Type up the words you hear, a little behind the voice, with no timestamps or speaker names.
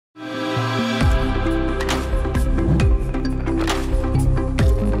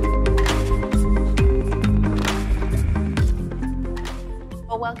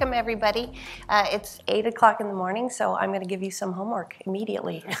welcome everybody. It's 8 o'clock in the morning, so I'm going to give you some homework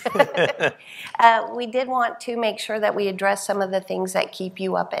immediately. We did want to make sure that we address some of the things that keep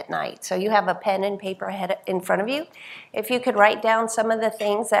you up at night. So you have a pen and paper in front of you. If you could write down some of the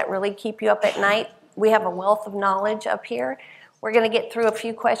things that really keep you up at night, we have a wealth of knowledge up here. We're going to get through a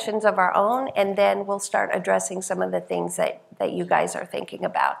few questions of our own, and then we'll start addressing some of the things that you guys are thinking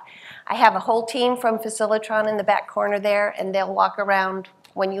about. I have a whole team from Facilitron in the back corner there, and they'll walk around.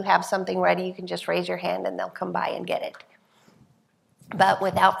 When you have something ready, you can just raise your hand and they'll come by and get it. But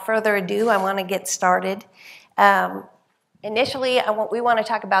without further ado, I want to get started. Initially, we want to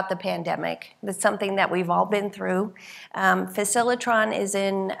talk about the pandemic. That's something that we've all been through. Facilitron is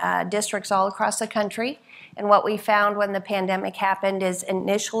in districts all across the country. And what we found when the pandemic happened is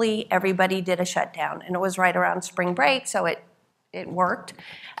initially everybody did a shutdown. And it was right around spring break, so it worked.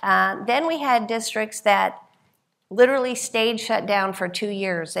 Then we had districts that literally stayed shut down for 2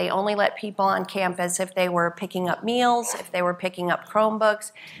 years. They only let people on campus if they were picking up meals, if they were picking up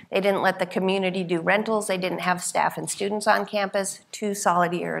Chromebooks. They didn't let the community do rentals. They didn't have staff and students on campus. 2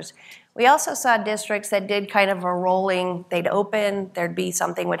 solid years. We also saw districts that did kind of a rolling, they'd open, there'd be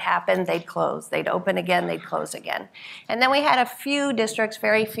something would happen, they'd close. They'd open again, they'd close again. And then we had a few districts,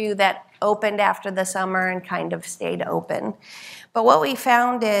 very few, that opened after the summer and kind of stayed open. But what we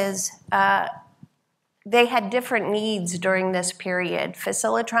found is they had different needs during this period.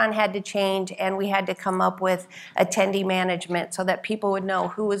 Facilitron had to change, and we had to come up with attendee management so that people would know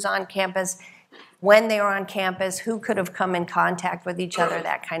who was on campus, when they were on campus, who could have come in contact with each other,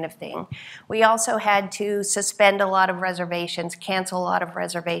 that kind of thing. We also had to suspend a lot of reservations, cancel a lot of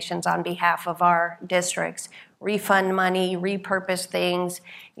reservations on behalf of our districts, refund money, repurpose things.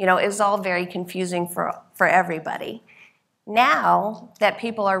 You know, it was all very confusing for everybody. Now that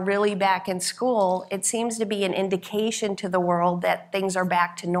people are really back in school, it seems to be an indication to the world that things are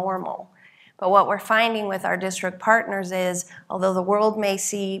back to normal. But what we're finding with our district partners is, although the world may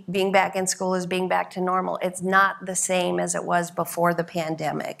see being back in school as being back to normal, it's not the same as it was before the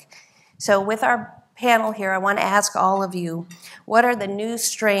pandemic. So with our panel here, I want to ask all of you, what are the new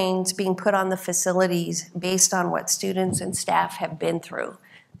strains being put on the facilities based on what students and staff have been through?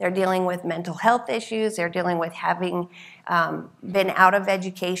 They're dealing with mental health issues. They're dealing with having been out of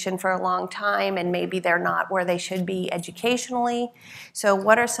education for a long time, and maybe they're not where they should be educationally. So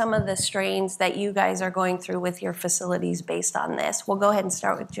what are some of the strains that you guys are going through with your facilities based on this? We'll go ahead and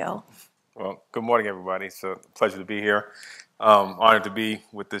start with Joe. Well, good morning, everybody. It's a pleasure to be here. Honored to be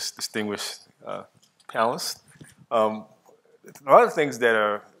with this distinguished panelist. A lot of things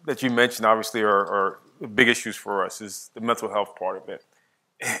that you mentioned, obviously, are big issues for us, is the mental health part of it.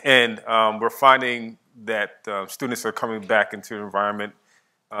 And we're finding that students are coming back into the environment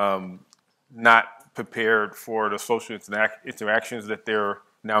not prepared for the social interactions that they're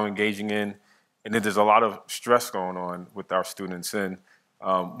now engaging in. And then there's a lot of stress going on with our students. And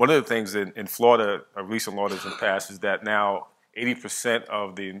one of the things in Florida, a recent law that's been passed, is that now 80%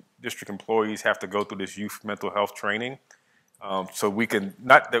 of the district employees have to go through this youth mental health training. So we can,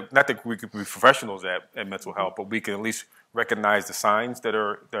 not that we could be professionals at mental health, but we can at least recognize the signs that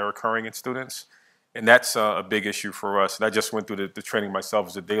are occurring in students. And that's a big issue for us. And I just went through the training myself.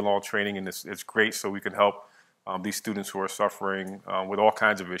 It's a day-long training, and it's great, so we can help these students who are suffering with all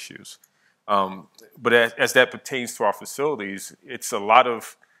kinds of issues. But as that pertains to our facilities, it's a lot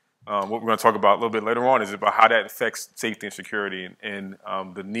of what we're going to talk about a little bit later on is about how that affects safety and security, and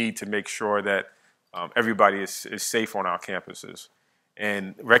the need to make sure that everybody is safe on our campuses,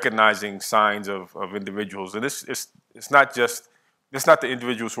 and recognizing signs of individuals. And it's not the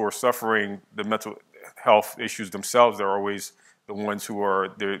individuals who are suffering the mental health issues themselves. They're always the ones who are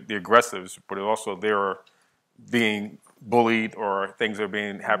the aggressives, but also they're being bullied or things are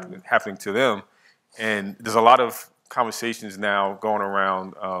happening to them. And there's a lot of conversations now going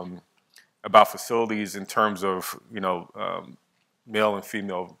around about facilities in terms of male and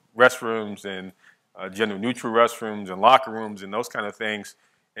female restrooms and gender-neutral restrooms and locker rooms and those kind of things,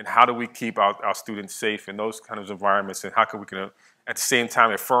 and how do we keep our students safe in those kind of environments, and how can we at the same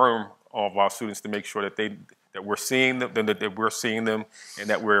time affirm all of our students to make sure that we're seeing them, and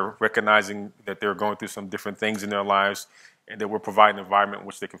that we're recognizing that they're going through some different things in their lives, and that we're providing an environment in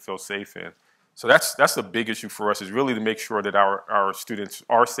which they can feel safe in. So that's a big issue for us, is really to make sure that our students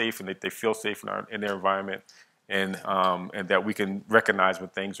are safe and that they feel safe in their environment. And that we can recognize when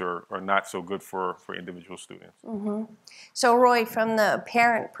things are not so good for individual students. Mm-hmm. So Roy, from the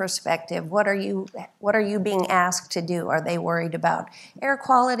parent perspective, what are you being asked to do? Are they worried about air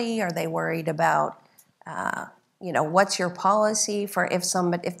quality? Are they worried about what's your policy for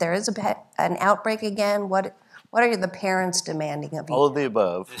if there is an outbreak again? What What are the parents demanding of you? All of the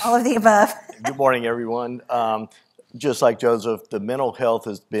above. All of the above. Good morning, everyone. Just like Joseph, the mental health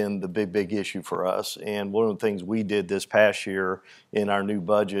has been the big issue for us. And one of the things we did this past year in our new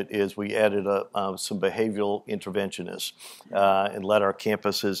budget is we added some behavioral interventionists and let our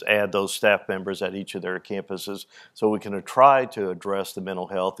campuses add those staff members at each of their campuses so we can try to address the mental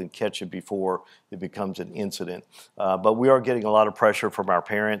health and catch it before it becomes an incident. But we are getting a lot of pressure from our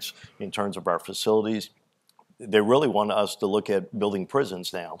parents in terms of our facilities. They really want us to look at building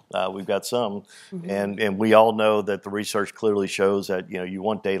prisons now. We've got some, and we all know that the research clearly shows that you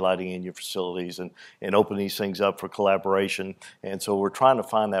want daylighting in your facilities and open these things up for collaboration. And so we're trying to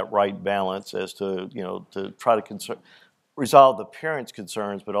find that right balance as to to try to resolve the parents'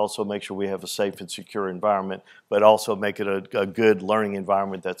 concerns, but also make sure we have a safe and secure environment, but also make it a good learning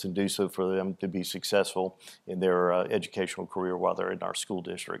environment that's conducive for them to be successful in their educational career while they're in our school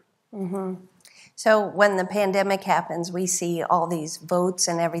district. So when the pandemic happens, we see all these votes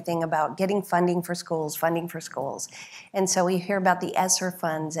and everything about getting funding for schools. And so we hear about the ESSER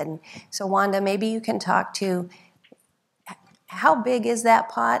funds. And so Wanda, maybe you can talk to how big is that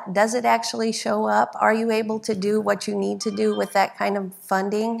pot? Does it actually show up? Are you able to do what you need to do with that kind of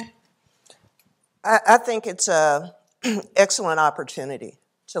funding? I think it's an excellent opportunity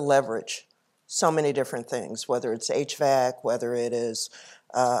to leverage so many different things, whether it's HVAC, whether it is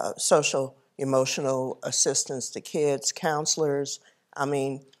social emotional assistance to kids, counselors. I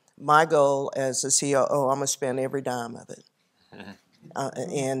mean, my goal as a COO, I'm going to spend every dime of it.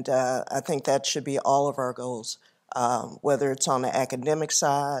 And I think that should be all of our goals, whether it's on the academic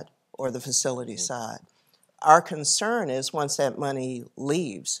side or the facility side. Our concern is once that money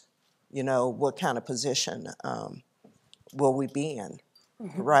leaves, what kind of position will we be in?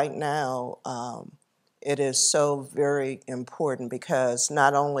 Right now, it is so very important because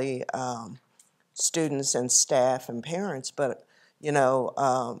not only students and staff and parents, but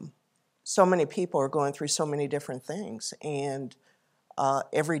so many people are going through so many different things, and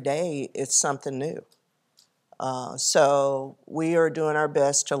every day it's something new. So we are doing our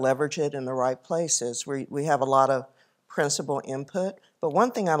best to leverage it in the right places. We have a lot of principal input, but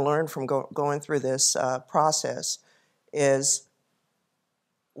one thing I learned from going through this process is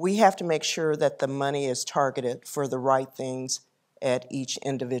we have to make sure that the money is targeted for the right things at each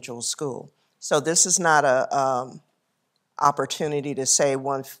individual school. So this is not a opportunity to say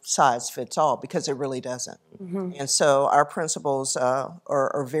one size fits all, because it really doesn't. And so our principals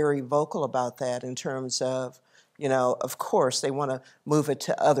are very vocal about that in terms of, of course they want to move it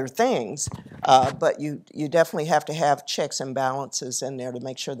to other things, but you definitely have to have checks and balances in there to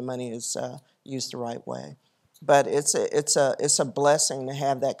make sure the money is used the right way. But it's a blessing to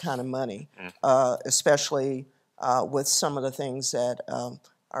have that kind of money, especially with some of the things that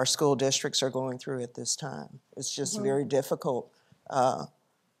our school districts are going through at this time. It's just very difficult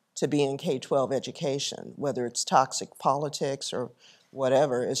to be in K-12 education, whether it's toxic politics or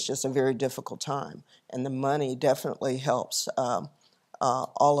whatever. It's just a very difficult time, and the money definitely helps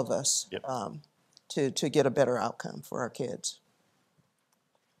all of us to get a better outcome for our kids.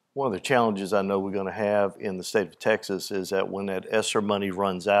 One of the challenges I know we're going to have in the state of Texas is that when that ESSER money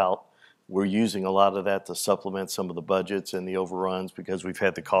runs out, we're using a lot of that to supplement some of the budgets and the overruns because we've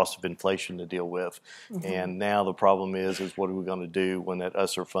had the cost of inflation to deal with. And now the problem is what are we going to do when that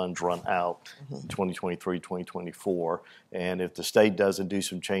ESSER funds run out in 2023, 2024? And if the state doesn't do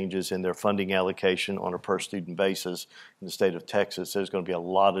some changes in their funding allocation on a per student basis in the state of Texas, there's going to be a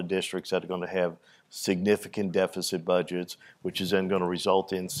lot of districts that are going to have significant deficit budgets, which is then going to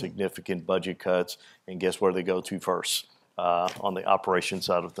result in significant budget cuts. And guess where they go to first? On the operation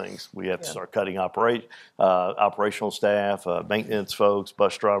side of things. We have to start cutting operational staff, maintenance folks,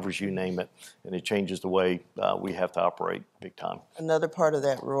 bus drivers, you name it, and it changes the way we have to operate big time. Another part of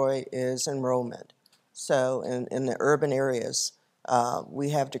that, Roy, is enrollment. So in the urban areas,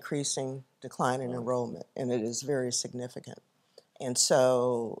 we have decline in enrollment, and it is very significant. And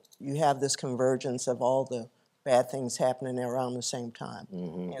so you have this convergence of all the bad things happening around the same time.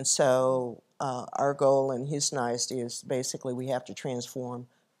 And so our goal in Houston ISD is basically we have to transform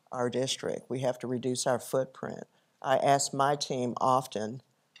our district. We have to reduce our footprint. I ask my team often,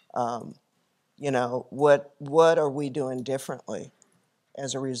 what are we doing differently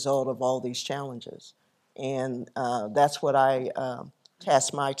as a result of all these challenges? And that's what I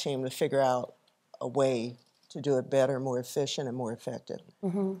task my team to figure out a way to do it better, more efficient, and more effective.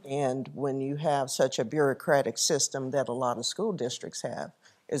 And when you have such a bureaucratic system that a lot of school districts have,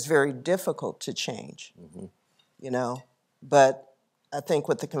 it's very difficult to change, But I think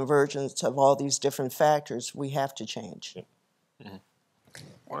with the convergence of all these different factors, we have to change.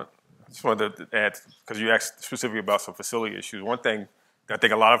 just wanted to add, because you asked specifically about some facility issues. One thing that I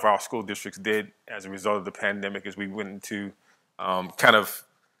think a lot of our school districts did as a result of the pandemic is we went into kind of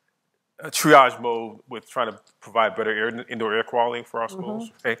a triage mode with trying to provide better indoor air quality for our schools.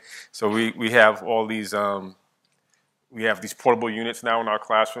 Okay, so we have all these we have these portable units now in our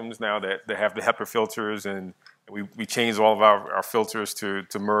classrooms now that have the HEPA filters, and we changed all of our filters to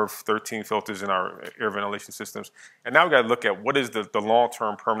MERV 13 filters in our air ventilation systems. And now we got to look at what is the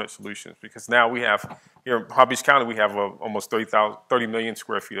long-term permanent solutions, because now we have, here in Palm Beach County, we have almost 30 million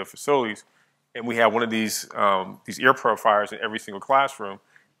square feet of facilities, and we have one of these air purifiers in every single classroom.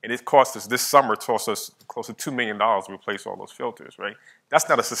 And it cost us, this summer, it cost us close to $2 million to replace all those filters, right? That's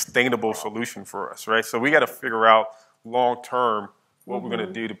not a sustainable solution for us, right? So we got to figure out long-term what we're going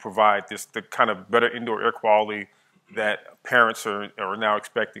to do to provide the kind of better indoor air quality that parents are now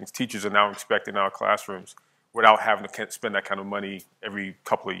expecting, teachers are now expecting in our classrooms, without having to spend that kind of money every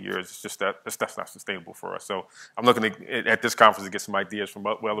couple of years. It's just that's not sustainable for us. So I'm looking at this conference to get some ideas from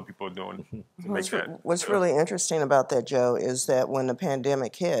what other people are doing to make that. What's really interesting about that, Joe, is that when the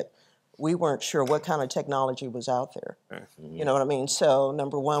pandemic hit, we weren't sure what kind of technology was out there. You know what I mean? So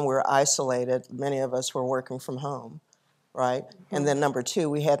number one, we're isolated. Many of us were working from home, right? And then number two,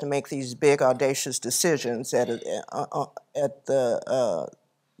 we had to make these big audacious decisions at the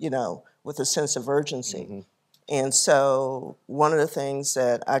you know, with a sense of urgency. And so one of the things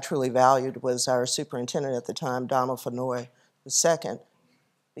that I truly valued was our superintendent at the time, Donald Fenoy II,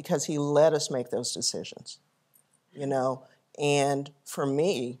 because he let us make those decisions, you know. And for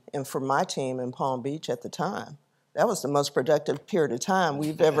me and for my team in Palm Beach at the time, that was the most productive period of time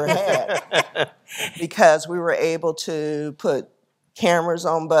we've ever had, because we were able to put cameras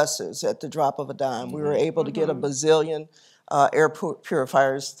on buses at the drop of a dime. We were able to get a bazillion air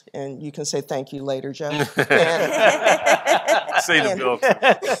purifiers, and you can say thank you later, Joe. Say the bill.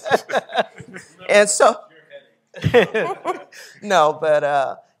 And so, no,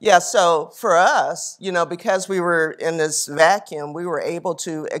 but yeah, so for us, you know, because we were in this vacuum, we were able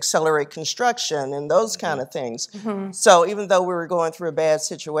to accelerate construction and those kind of things. So even though we were going through a bad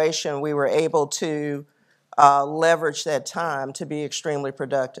situation, we were able to leverage that time to be extremely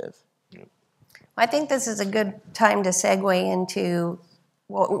productive. I think this is a good time to segue into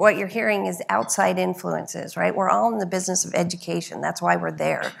what you're hearing is outside influences, right? We're all in the business of education. That's why we're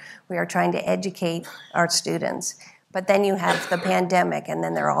there. We are trying to educate our students. But then you have the pandemic, and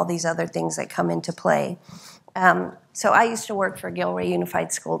then there are all these other things that come into play. So I used to work for Gilroy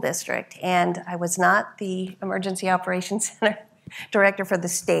Unified School District, and I was not the Emergency Operations Center director for the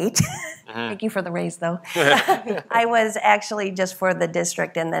state. Thank you for the raise, though. I was actually just for the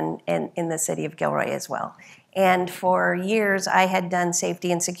district and then in the city of Gilroy as well. And for years, I had done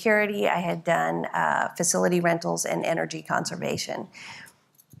safety and security. I had done facility rentals and energy conservation.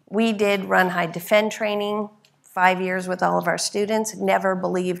 We did run hide defend training 5 years with all of our students. Never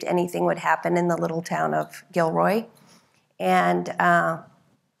believed anything would happen in the little town of Gilroy. And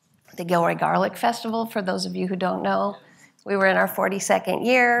the Gilroy Garlic Festival, for those of you who don't know, we were in our 42nd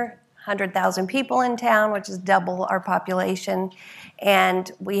year, 100,000 people in town, which is double our population.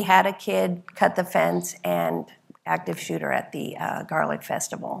 And we had a kid cut the fence and active shooter at the Garlic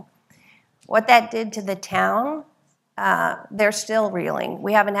Festival. What that did to the town, they're still reeling.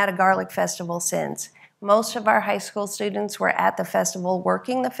 We haven't had a Garlic Festival since. Most of our high school students were at the festival,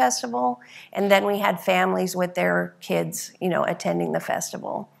 working the festival, and then we had families with their kids, you know, attending the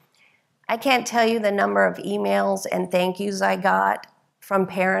festival. I can't tell you the number of emails and thank yous I got from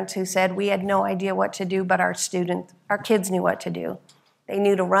parents who said we had no idea what to do, but our kids knew what to do. They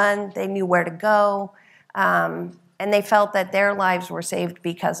knew to run, they knew where to go, and they felt that their lives were saved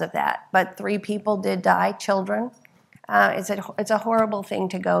because of that. But 3 people did die, children. It's a horrible thing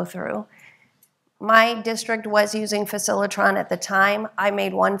to go through. My district was using Facilitron at the time. I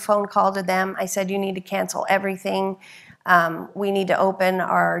made one phone call to them. I said, you need to cancel everything. We need to open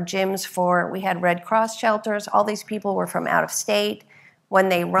our gyms we had Red Cross shelters. All these people were from out of state. When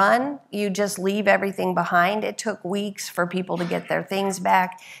they run, you just leave everything behind. It took weeks for people to get their things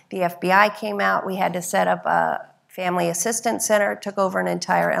back. The FBI came out. We had to set up a family assistance center. It took over an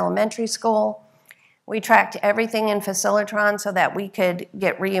entire elementary school. We tracked everything in Facilitron so that we could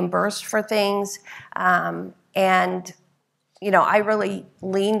get reimbursed for things. And, you know, I really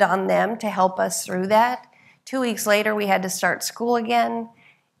leaned on them to help us through that. 2 weeks later, we had to start school again.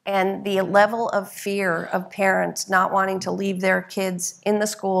 And the level of fear of parents not wanting to leave their kids in the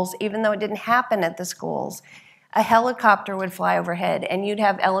schools, even though it didn't happen at the schools, a helicopter would fly overhead and you'd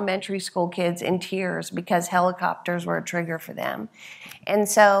have elementary school kids in tears because helicopters were a trigger for them. And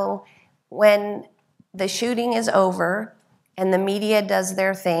so when the shooting is over and the media does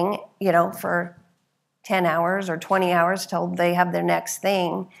their thing, you know, for 10 hours or 20 hours till they have their next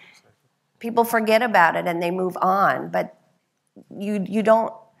thing, people forget about it and they move on. But you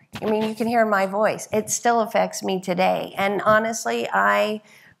don't, I mean, you can hear my voice. It still affects me today. And honestly, I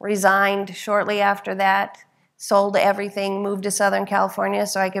resigned shortly after that, sold everything, moved to Southern California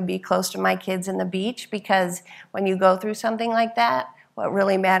so I could be close to my kids and the beach, because when you go through something like that, what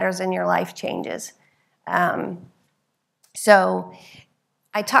really matters in your life changes. So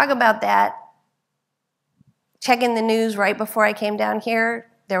I talk about that. Checking the news right before I came down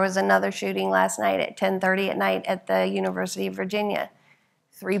here, there was another shooting last night at 10:30 at night at the University of Virginia.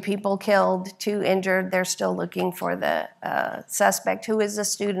 3 people killed, 2 injured. They're still looking for the suspect, who is a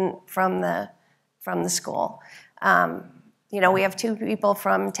student from the school. You know, we have 2 people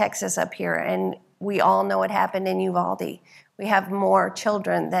from Texas up here, and we all know what happened in Uvalde. We have more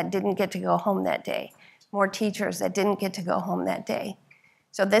children that didn't get to go home that day, more teachers that didn't get to go home that day.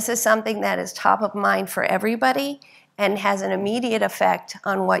 So this is something that is top of mind for everybody and has an immediate effect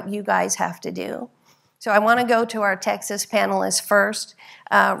on what you guys have to do. So I want to go to our Texas panelists first.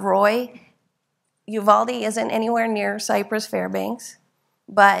 Roy, Uvalde isn't anywhere near Cypress Fairbanks,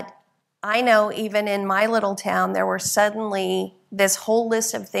 but I know even in my little town, there were suddenly this whole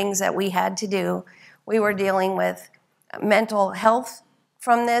list of things that we had to do. We were dealing with mental health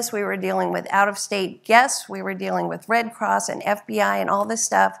from this. We were dealing with out-of-state guests. We were dealing with Red Cross and FBI and all this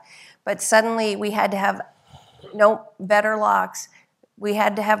stuff. But suddenly we had to have better locks. We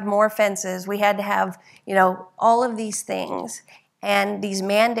had to have more fences. We had to have, you know, all of these things. And these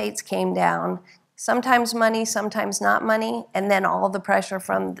mandates came down, sometimes money, sometimes not money, and then all the pressure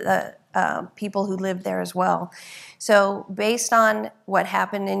from the people who lived there as well. So based on what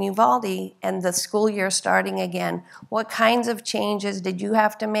happened in Uvalde and the school year starting again, what kinds of changes did you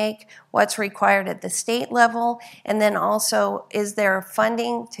have to make? What's required at the state level? And then also, is there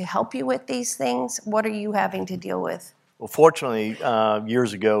funding to help you with these things? What are you having to deal with? Well, fortunately,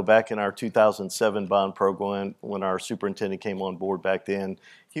 years ago, back in our 2007 bond program, when our superintendent came on board back then,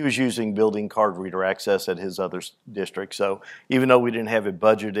 he was using building card reader access at his other district. So even though we didn't have it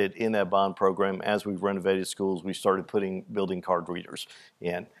budgeted in that bond program, as we've renovated schools, we started putting building card readers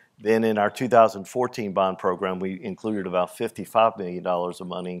in. Then in our 2014 bond program, we included about $55 million of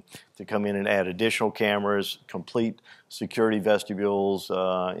money to come in and add additional cameras, complete security vestibules,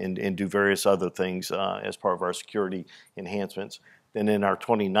 and do various other things as part of our security enhancements. Then in our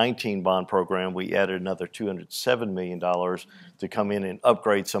 2019 bond program, we added another $207 million to come in and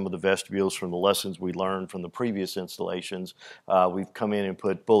upgrade some of the vestibules from the lessons we learned from the previous installations. We've come in and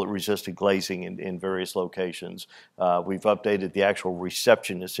put bullet-resistant glazing in various locations. We've updated the actual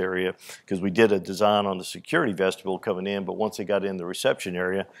receptionist area because we did a design on the security vestibule coming in, but once they got in the reception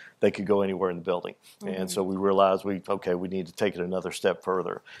area, they could go anywhere in the building. Mm-hmm. And so we realized we need to take it another step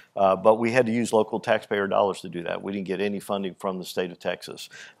further. But we had to use local taxpayer dollars to do that. We didn't get any funding from the state of Texas.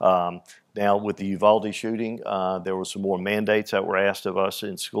 Now, with the Uvalde shooting, there were some more mandates that were asked of us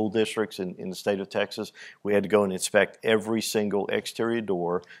in school districts in the state of Texas. We had to go and inspect every single exterior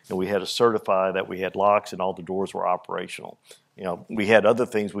door, and we had to certify that we had locks and all the doors were operational. You know, we had other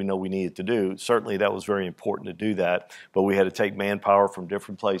things we know we needed to do. Certainly that was very important to do that, but we had to take manpower from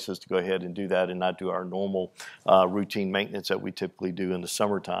different places to go ahead and do that and not do our normal routine maintenance that we typically do in the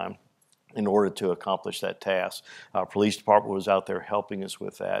summertime in order to accomplish that task. Our police department was out there helping us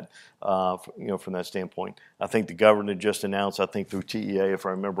with that, from that standpoint. I think the governor just announced, I think through TEA, if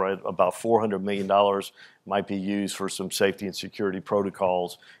I remember right, about $400 million might be used for some safety and security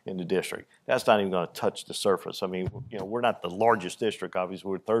protocols in the district. That's not even going to touch the surface. I mean, we're not the largest district, obviously,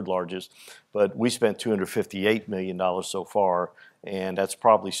 we're third largest, but we spent $258 million so far, and that's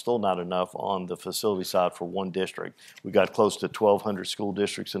probably still not enough on the facility side for one district. We got close to 1,200 school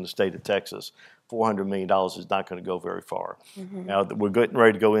districts in the state of Texas. $400 million is not going to go very far. Mm-hmm. Now, we're getting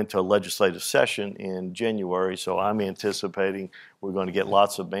ready to go into a legislative session in January, so I'm anticipating we're going to get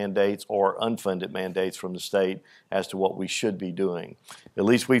lots of mandates or unfunded mandates from the state as to what we should be doing. At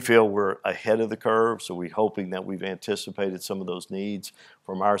least we feel we're ahead of the curve, so we're hoping that we've anticipated some of those needs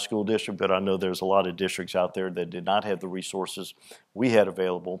from our school district, but I know there's a lot of districts out there that did not have the resources we had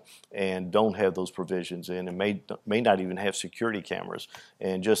available and don't have those provisions in and may not even have security cameras.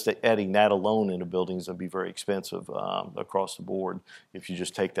 And just adding that alone in the buildings would be very expensive across the board if you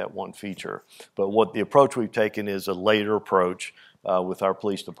just take that one feature. But what the approach we've taken is a later approach. With our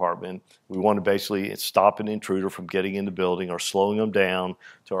police department. We want to basically stop an intruder from getting in the building or slowing them down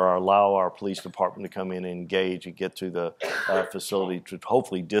to allow our police department to come in and engage and get to the facility to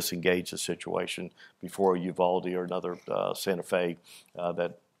hopefully disengage the situation before Uvalde or another Santa Fe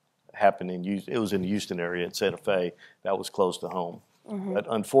that happened it was in the Houston area in Santa Fe. That was close to home. But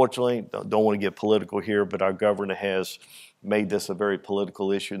unfortunately, don't want to get political here, but our governor has made this a very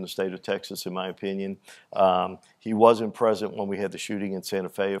political issue in the state of Texas, in my opinion. He wasn't present when we had the shooting in Santa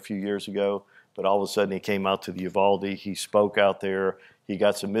Fe a few years ago, but all of a sudden he came out to the Uvalde. He spoke out there. He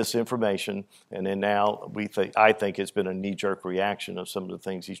got some misinformation, and then now I think it's been a knee-jerk reaction of some of the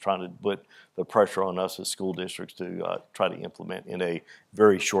things he's trying to put the pressure on us as school districts to try to implement in a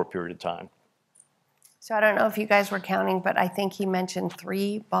very short period of time. So I don't know if you guys were counting, but I think he mentioned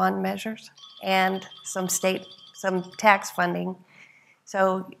 3 bond measures and some tax funding.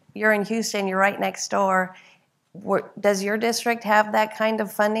 So you're in Houston, you're right next door. Does your district have that kind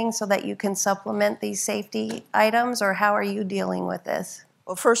of funding so that you can supplement these safety items, or how are you dealing with this?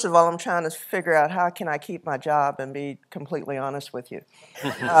 Well, first of all, I'm trying to figure out how can I keep my job and be completely honest with you.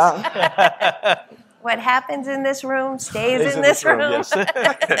 What happens in this room stays in this room. Yes.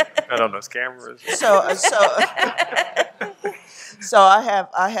 Not on those cameras. So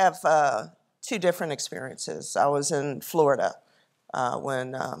I have 2 different experiences. I was in Florida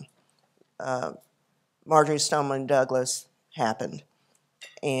when Marjorie Stoneman Douglas happened,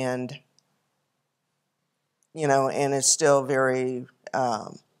 and and it's still very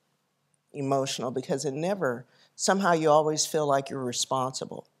emotional because somehow you always feel like you're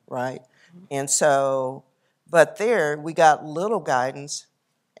responsible, right? And so, but there we got little guidance,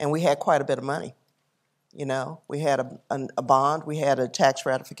 and we had quite a bit of money. We had a bond, we had a tax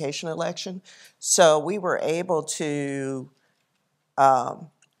ratification election, so we were able to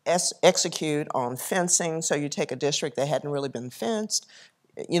execute on fencing. So you take a district that hadn't really been fenced,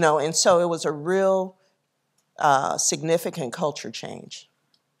 and so it was a real significant culture change.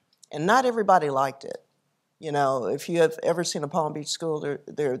 And not everybody liked it. If you have ever seen a Palm Beach school,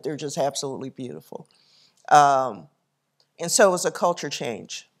 they're just absolutely beautiful. And so it was a culture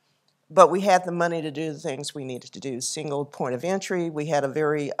change. But we had the money to do the things we needed to do. Single point of entry. We had a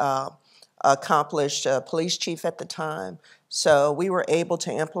very accomplished police chief at the time. So we were able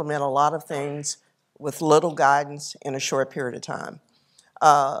to implement a lot of things with little guidance in a short period of time.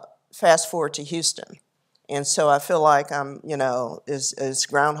 Fast forward to Houston. And so I feel like I'm, it's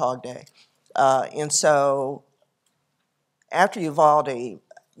Groundhog Day. And so after Uvalde, I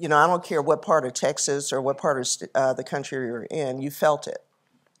don't care what part of Texas or what part of the country you're in, you felt it.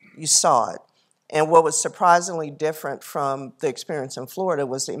 You saw it. And what was surprisingly different from the experience in Florida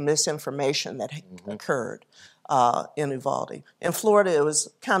was the misinformation that occurred in Uvalde. In Florida, it was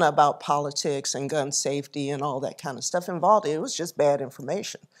kind of about politics and gun safety and all that kind of stuff. In Uvalde, it was just bad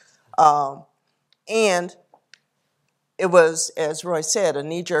information. And it was, as Roy said, a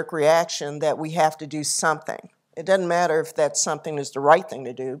knee-jerk reaction that we have to do something. It doesn't matter if that something is the right thing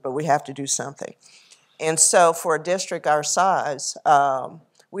to do, but we have to do something. And so for a district our size,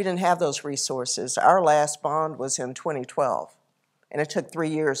 we didn't have those resources. Our last bond was in 2012, and it took 3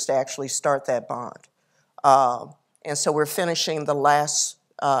 years to actually start that bond. And so we're finishing the last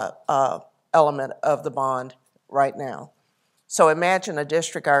element of the bond right now. So imagine a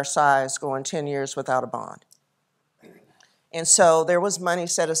district our size going 10 years without a bond. And so there was money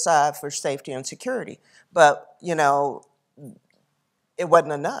set aside for safety and security, but, it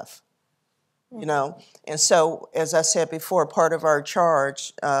wasn't enough. And so, as I said before, part of our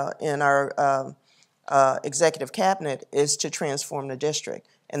charge in our executive cabinet is to transform the district,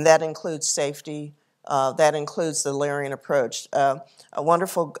 and that includes safety, that includes the layering approach. A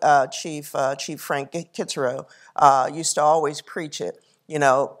wonderful Chief Frank Kitzrow used to always preach it,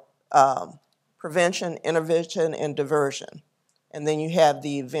 prevention, intervention, and diversion. And then you have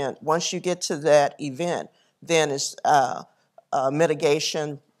the event. Once you get to that event, then it's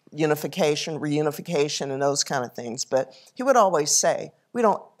mitigation, unification, reunification, and those kind of things. But he would always say, we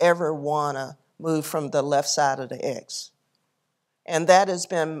don't ever want to move from the left side of the X. And that has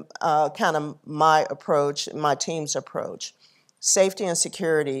been kind of my approach, my team's approach. Safety and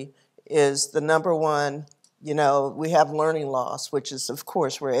security is the number one. We have learning loss, which is, of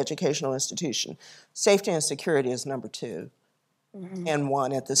course, we're an educational institution. Safety and security is number 2 and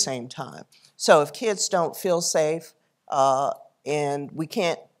 1 at the same time. So if kids don't feel safe and we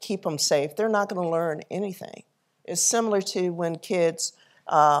can't keep them safe, they're not going to learn anything. It's similar to when kids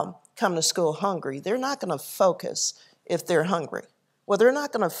come to school hungry. They're not going to focus if they're hungry. Well, they're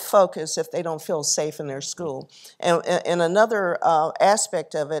not going to focus if they don't feel safe in their school. And another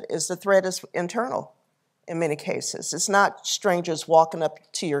aspect of it is the threat is internal in many cases. It's not strangers walking up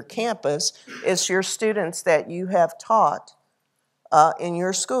to your campus. It's your students that you have taught in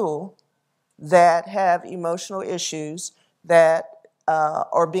your school that have emotional issues, that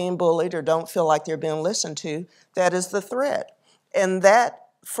are being bullied or don't feel like they're being listened to. That is the threat. And that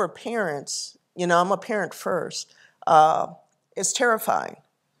for parents, you know, I'm a parent first, it's terrifying.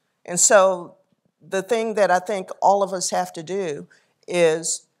 And so the thing that I think all of us have to do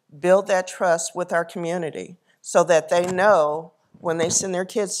is build that trust with our community so that they know when they send their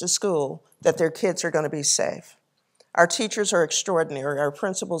kids to school that their kids are going to be safe. Our teachers are extraordinary. Our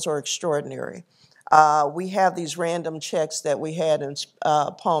principals are extraordinary. We have these random checks that we had in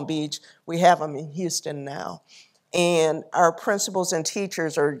Palm Beach. We have them in Houston now. And our principals and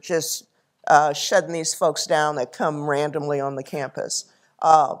teachers are just shutting these folks down that come randomly on the campus.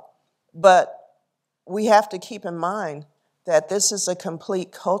 But we have to keep in mind that this is a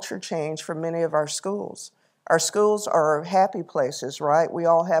complete culture change for many of our schools. Our schools are happy places, right? We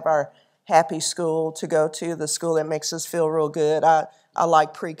all have our happy school to go to, the school that makes us feel real good. I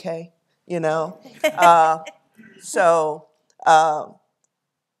like pre-K, you know.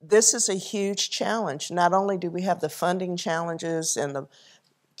 This is a huge challenge. Not only do we have the funding challenges and the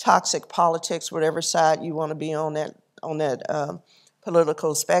toxic politics, whatever side you want to be on that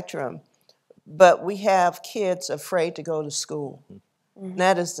political spectrum, but we have kids afraid to go to school. Mm-hmm.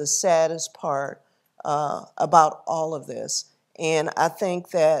 That is the saddest part about all of this. And I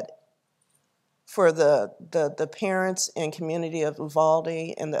think that for the parents and community of Uvalde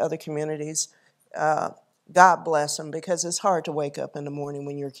and the other communities, God bless them, because it's hard to wake up in the morning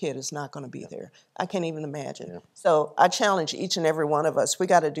when your kid is not going to be there. I can't even imagine. Yeah. So I challenge each and every one of us, we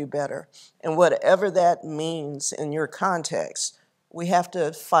got to do better. And whatever that means in your context, we have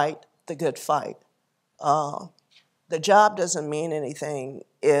to fight the good fight. The job doesn't mean anything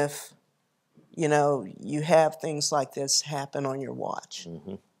if, you know, you have things like this happen on your watch.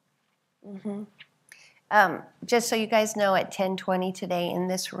 Mm-hmm. Mm-hmm. Just so you guys know, at 10:20 today in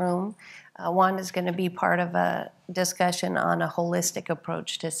this room, Wanda's going to be part of a discussion on a holistic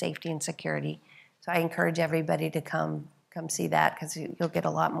approach to safety and security. So I encourage everybody to come see that, because you'll get a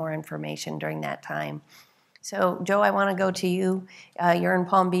lot more information during that time. So Joe, I want to go to you. You're in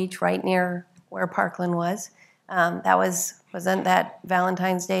Palm Beach, right near where Parkland was. Wasn't that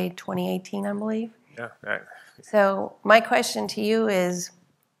Valentine's Day 2018, I believe? Yeah. Right. So my question to you is,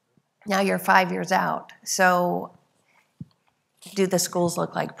 now you're 5 years out. So do the schools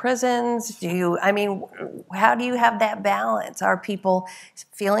look like prisons? How do you have that balance? Are people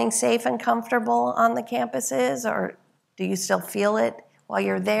feeling safe and comfortable on the campuses, or do you still feel it while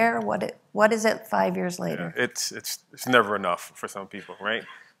you're there? What is it 5 years later? Yeah, it's never enough for some people, right?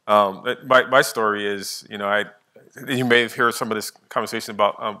 My story is, you know, you may have heard some of this conversation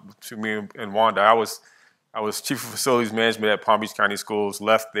about to me and Wanda. I was chief of facilities management at Palm Beach County Schools,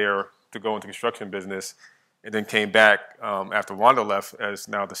 left there to go into construction business, and then came back after Wanda left as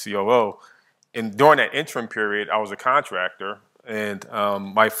now the COO. And during that interim period, I was a contractor, and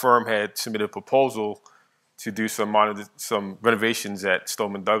my firm had submitted a proposal to do some renovations at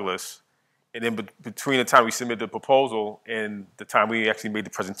Stoneman Douglas. And then between the time we submitted the proposal and the time we actually made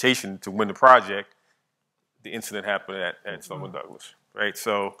the presentation to win the project, the incident happened at Stoneman Douglas, right?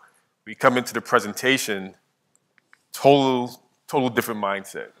 So we come into the presentation, total different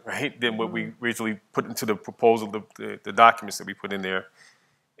mindset, right, than what we originally put into the proposal, the documents that we put in there.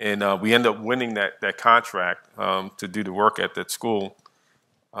 And we end up winning that contract to do the work at that school.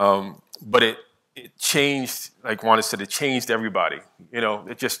 But it changed, like Wanda said, it changed everybody. You know,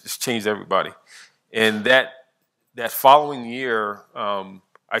 it just changed everybody. And that following year,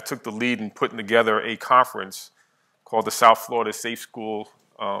 I took the lead in putting together a conference called the South Florida Safe School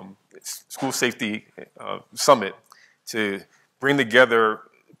Safety Summit, to bring together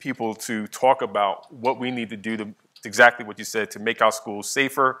people to talk about what we need to do to exactly what you said, to make our schools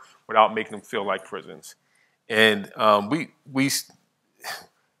safer without making them feel like prisons. And we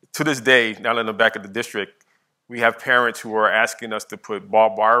to this day, now in the back of the district, we have parents who are asking us to put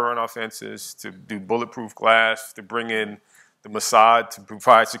barbed wire on our fences, to do bulletproof glass, to bring in the Mossad to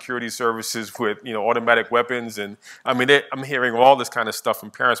provide security services with, you know, automatic weapons. And I mean, I'm hearing all this kind of stuff from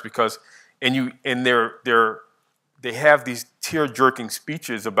parents because, they have these tear-jerking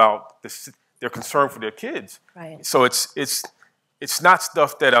speeches about their concern for their kids. Right. So it's not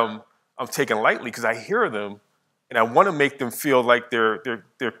stuff that I'm taking lightly, because I hear them and I want to make them feel like their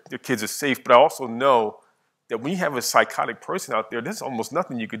kids are safe. But I also know that when you have a psychotic person out there, there's almost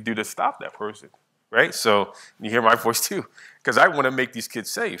nothing you could do to stop that person, right? So you hear my voice too, because I want to make these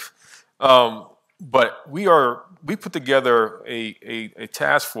kids safe. But we put together a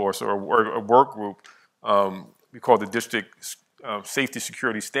task force or a work group. We call the district safety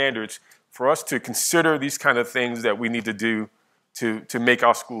security standards, for us to consider these kind of things that we need to do to make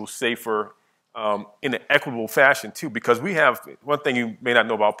our schools safer in an equitable fashion too. Because we have, one thing you may not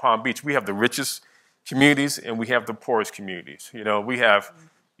know about Palm Beach, we have the richest communities and we have the poorest communities. You know, we have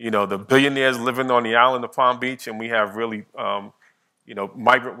the billionaires living on the island of Palm Beach, and we have really,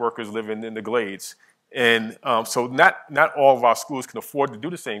 migrant workers living in the Glades. And so not all of our schools can afford to do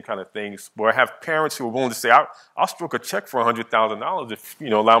the same kind of things. But I have parents who are willing to say, I'll stroke a check for $100,000 if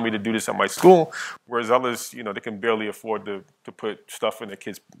allow me to do this at my school, whereas others, they can barely afford to put stuff in their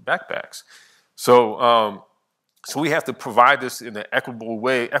kids' backpacks. So so we have to provide this in an equitable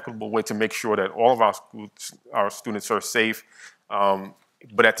way to make sure that all of our students are safe.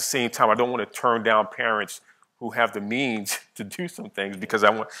 But at the same time, I don't want to turn down parents who have the means to do some things, because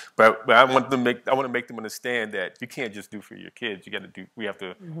I want to make them understand that you can't just do for your kids. We have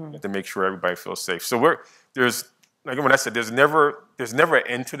to make sure everybody feels safe. So there's never an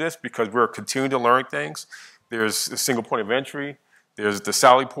end to this, because we're continuing to learn things. There's a single point of entry. There's the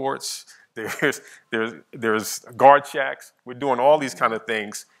Sally ports. There's guard shacks. We're doing all these kind of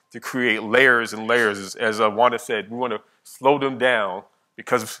things to create layers and layers. As Wanda said, we want to slow them down,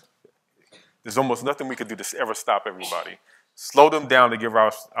 because there's almost nothing we could do to ever stop everybody. Slow them down to give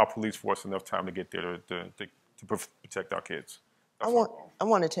our police force enough time to get there to protect our kids. I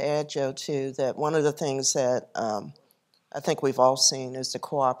wanted to add, Joe, too, that one of the things that I think we've all seen is the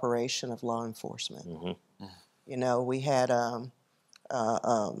cooperation of law enforcement. Mm-hmm. We had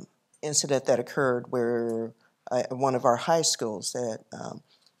incident that occurred where one of our high schools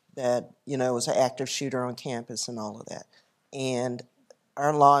that was an active shooter on campus and all of that. And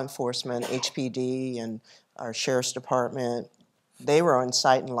our law enforcement, HPD and our sheriff's department, they were on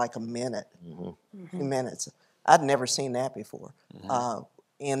site in like a minute, 2 minutes. I'd never seen that before.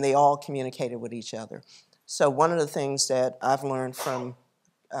 And they all communicated with each other. So one of the things that I've learned from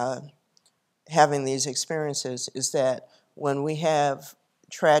having these experiences is that when we have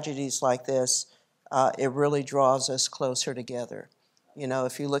tragedies like this, it really draws us closer together.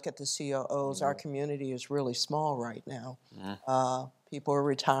 If you look at the COOs, our community is really small right now. People are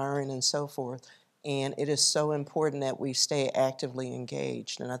retiring and so forth. And it is so important that we stay actively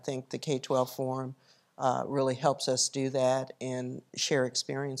engaged. And I think the K-12 Forum really helps us do that and share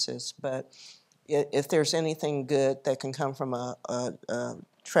experiences. But if there's anything good that can come from a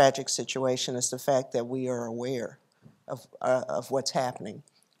tragic situation, it's the fact that we are aware of what's happening.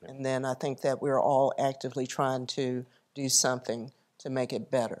 And then I think that we're all actively trying to do something to make it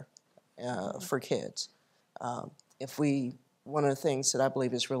better for kids. One of the things that I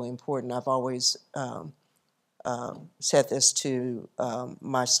believe is really important, I've always said this to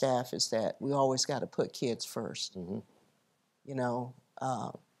my staff, is that we always got to put kids first. And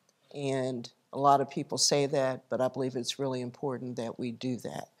a lot of people say that, but I believe it's really important that we do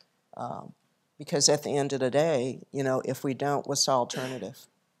that. Because at the end of the day, if we don't, what's the alternative?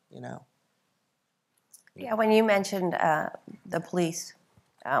 Yeah, when you mentioned the police,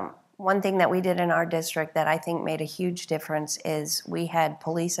 one thing that we did in our district that I think made a huge difference is we had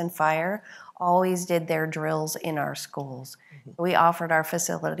police and fire always did their drills in our schools. We offered our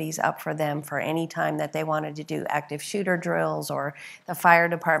facilities up for them for any time that they wanted to do active shooter drills, or the fire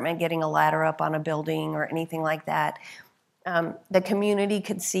department getting a ladder up on a building or anything like that. The community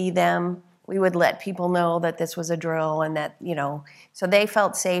could see them. We would let people know that this was a drill, and that, so they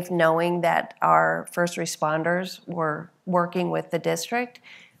felt safe knowing that our first responders were working with the district.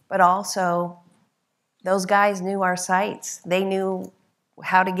 But also, those guys knew our sites. They knew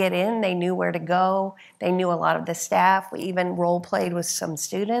how to get in. They knew where to go. They knew a lot of the staff. We even role-played with some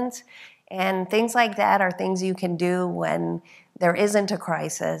students. And things like that are things you can do when there isn't a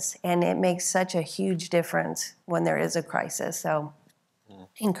crisis. And it makes such a huge difference when there is a crisis. So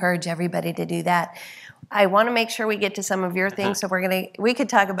encourage everybody to do that. I want to make sure we get to some of your things. So we could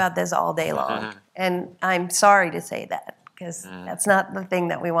talk about this all day long. And I'm sorry to say that, because that's not the thing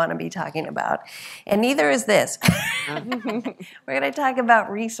that we want to be talking about. And neither is this. We're going to talk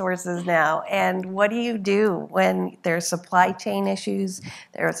about resources now. And what do you do when there's supply chain issues,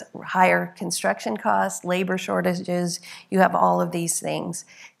 there's higher construction costs, labor shortages, you have all of these things.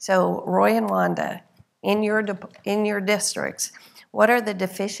 So Roy and Wanda, in your districts, what are the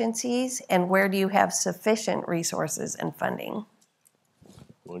deficiencies, and where do you have sufficient resources and funding?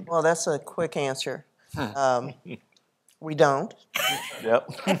 Well, that's a quick answer. We don't. Yep.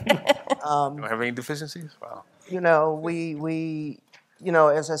 Don't have any deficiencies? Wow. We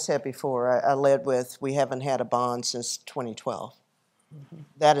as I said before, I led with, we haven't had a bond since 2012.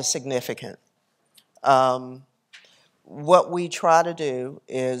 That is significant. What we try to do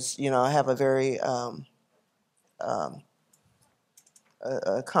is, I have a very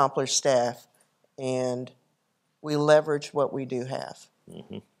accomplished staff, and we leverage what we do have,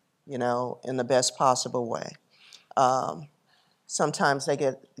 in the best possible way. Sometimes they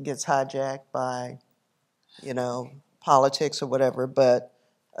gets hijacked by, politics or whatever, but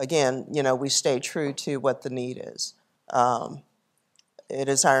again, we stay true to what the need is. It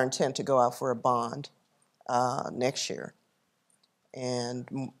is our intent to go out for a bond next year,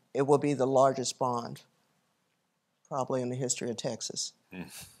 and it will be the largest bond probably in the history of Texas.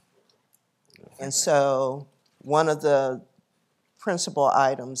 And so one of the principal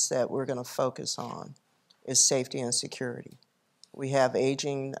items that we're going to focus on is safety and security. We have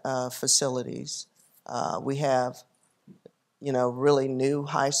aging facilities. We have, really new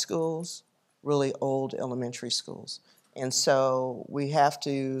high schools, really old elementary schools. And so we have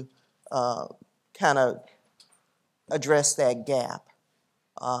to kind of address that gap.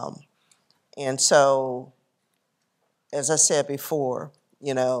 And so, as I said before,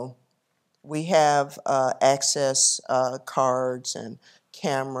 we have access cards and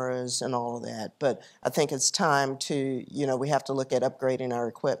cameras and all of that, but I think it's time to, we have to look at upgrading our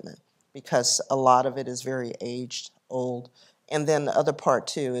equipment because a lot of it is very aged, old. And then the other part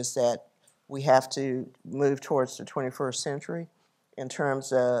too is that we have to move towards the 21st century in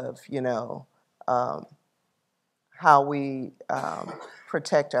terms of, how we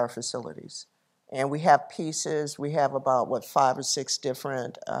protect our facilities. And we have pieces, we have about, 5 or 6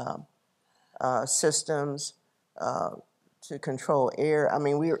 different systems to control air. I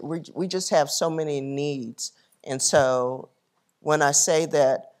mean, we just have so many needs. And so when I say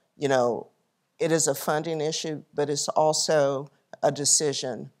that, it is a funding issue, but it's also a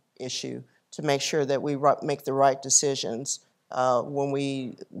decision issue to make sure that we make the right decisions when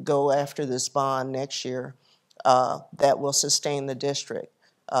we go after this bond next year that will sustain the district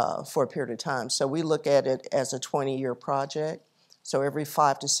for a period of time. So we look at it as a 20-year project. So every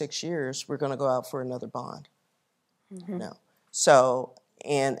 5 to 6 years, we're going to go out for another bond. No. So,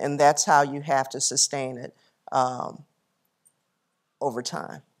 and that's how you have to sustain it over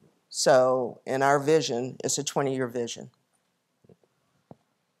time. So in our vision, it's a 20-year vision.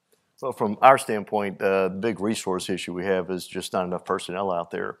 Well, from our standpoint, the big resource issue we have is just not enough personnel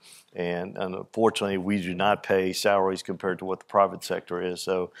out there. And unfortunately, we do not pay salaries compared to what the private sector is.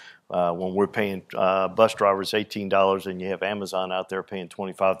 So when we're paying bus drivers $18 and you have Amazon out there paying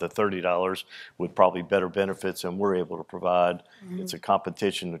 $25 to $30 with probably better benefits than we're able to provide, it's a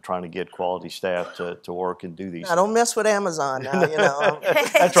competition of trying to get quality staff to work and do these Now, don't mess with Amazon now,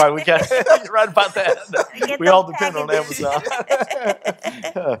 That's right. We got you're right about that. We all depend on Amazon.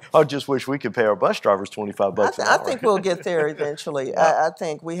 I just wish we could pay our bus drivers $25 an hour. I think we'll get there eventually. Wow. I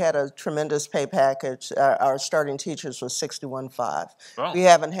think we had a tremendous pay package. Our starting teachers was $61,500. Wow. We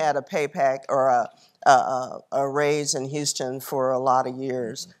haven't had a pay pack or a raise in Houston for a lot of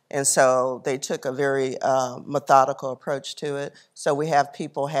years. And so they took a very methodical approach to it. So we have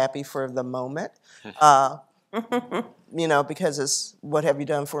people happy for the moment, because it's what have you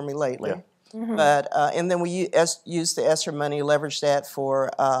done for me lately? Yeah. But and then we use the ESSER money, leverage that for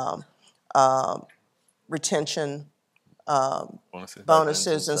retention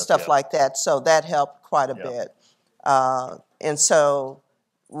bonuses and stuff like that. So that helped quite a bit. And so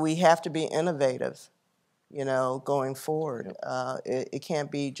we have to be innovative, going forward. It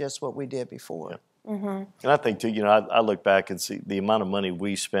can't be just what we did before. And I think too, I look back and see the amount of money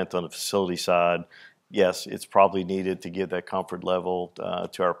we spent on the facility side. Yes, it's probably needed to give that comfort level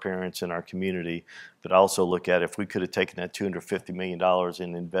to our parents and our community. But I also look at if we could have taken that $250 million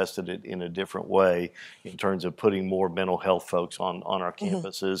and invested it in a different way in terms of putting more mental health folks on our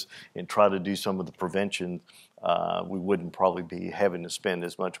campuses and try to do some of the prevention, we wouldn't probably be having to spend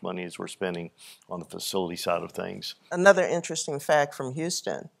as much money as we're spending on the facility side of things. Another interesting fact from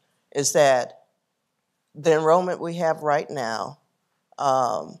Houston is that the enrollment we have right now,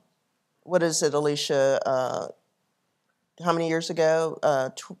 what is it, Alicia? How many years ago?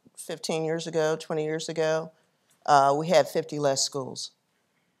 15 years ago, 20 years ago, we had 50 less schools.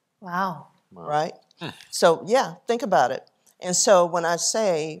 Wow. Right? So, yeah, think about it. And so when I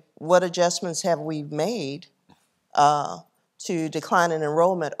say what adjustments have we made to decline in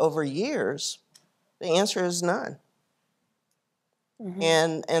enrollment over years, the answer is none.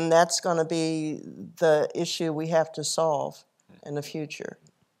 And that's going to be the issue we have to solve in the future.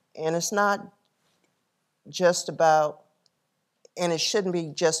 And it's not just about, and it shouldn't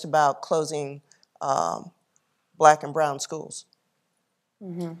be just about closing black and brown schools,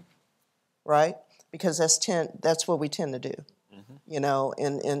 right? Because that's what we tend to do,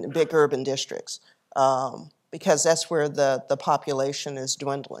 in big urban districts, because that's where the population is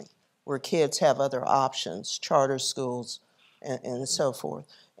dwindling, where kids have other options, charter schools, and so forth.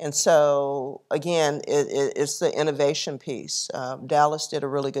 And so, again, it's the innovation piece. Dallas did a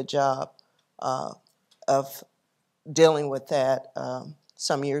really good job of dealing with that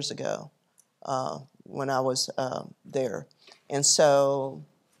some years ago when I was there. And so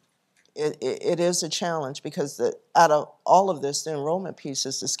it is a challenge because out of all of this, the enrollment piece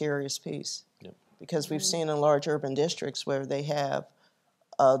is the scariest piece. Yep. Because we've seen in large urban districts where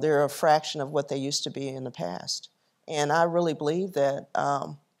they're a fraction of what they used to be in the past. And I really believe that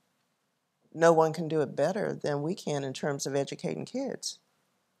no one can do it better than we can in terms of educating kids.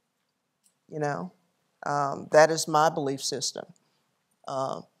 You know, that is my belief system.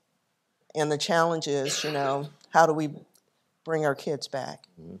 And the challenge is, you know, how do we bring our kids back?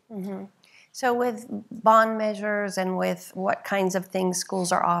 Mm-hmm. So with bond measures and with what kinds of things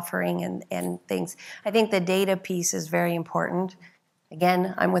schools are offering and things, I think the data piece is very important.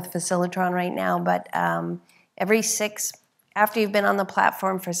 Again, I'm with Facilitron right now, but after you've been on the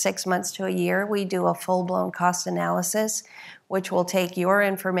platform for 6 months to a year, we do a full-blown cost analysis, which will take your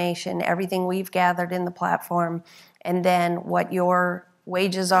information, everything we've gathered in the platform, and then what your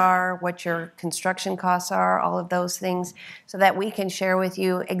wages are, what your construction costs are, all of those things, so that we can share with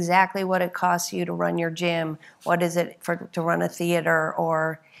you exactly what it costs you to run your gym, what is it to run a theater,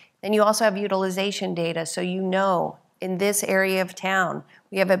 or then you also have utilization data, so you know in this area of town,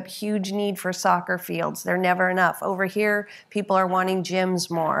 we have a huge need for soccer fields. They're never enough. Over here, people are wanting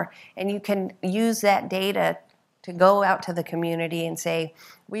gyms more. And you can use that data to go out to the community and say,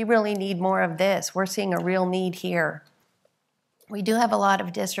 we really need more of this. We're seeing a real need here. We do have a lot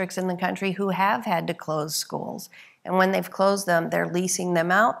of districts in the country who have had to close schools. And when they've closed them, they're leasing them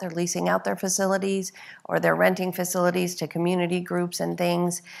out. They're leasing out their facilities, or they're renting facilities to community groups and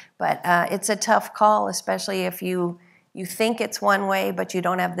things. But it's a tough call, especially if you think it's one way, but you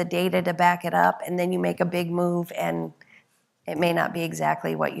don't have the data to back it up, and then you make a big move, and it may not be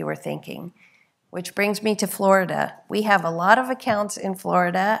exactly what you were thinking. Which brings me to Florida. We have a lot of accounts in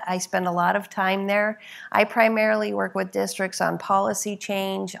Florida. I spend a lot of time there. I primarily work with districts on policy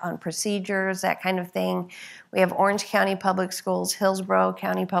change, on procedures, that kind of thing. We have Orange County Public Schools, Hillsborough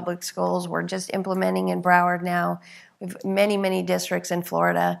County Public Schools. We're just implementing in Broward now. We have many, many districts in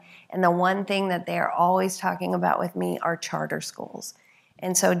Florida. And the one thing that they are always talking about with me are charter schools.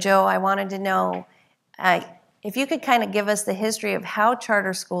 And so, Joe, I wanted to know if you could kind of give us the history of how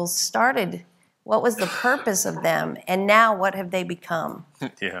charter schools started. What was the purpose of them, and now what have they become?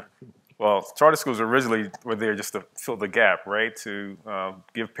 Yeah. Well, charter schools originally were there just to fill the gap, right? To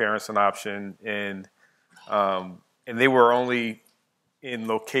give parents an option, and they were only in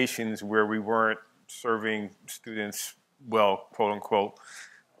locations where we weren't serving students well, quote unquote.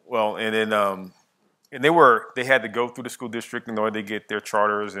 Well, and then they had to go through the school district in order to get their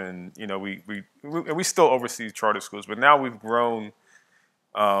charters, and you know we still oversee charter schools, but now we've grown.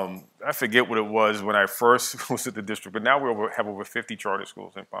 I forget what it was when I first was at the district, but now we have over 50 charter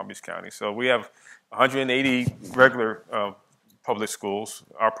schools in Palm Beach County. So we have 180 regular public schools,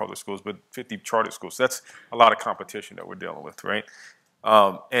 our public schools, but 50 charter schools. That's a lot of competition that we're dealing with, right?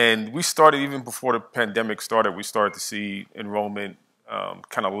 And we started, even before the pandemic started, we started to see enrollment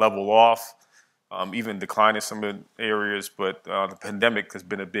kind of level off, even decline in some of the areas. But the pandemic has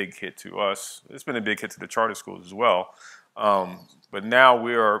been a big hit to us. It's been a big hit to the charter schools as well. But now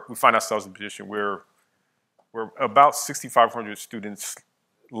we find ourselves in a position where we're about 6,500 students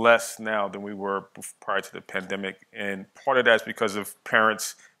less now than we were prior to the pandemic. And part of that is because of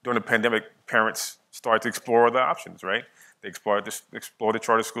parents, during the pandemic, parents started to explore other options, right? They explored the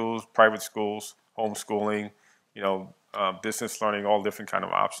charter schools, private schools, homeschooling, you know, distance learning, all different kind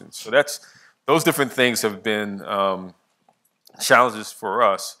of options. So those different things have been challenges for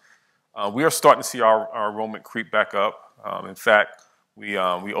us. We are starting to see our enrollment creep back up. In fact, we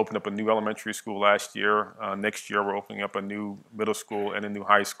opened up a new elementary school last year. Next year, we're opening up a new middle school and a new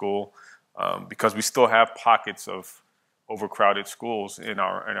high school because we still have pockets of overcrowded schools in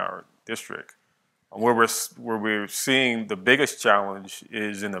our district. Where we're seeing the biggest challenge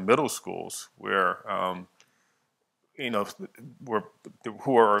is in the middle schools, where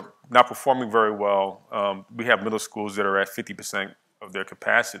who are not performing very well. We have middle schools that are at 50% of their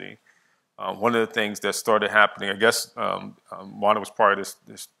capacity. One of the things that started happening, I guess, Wanda was part of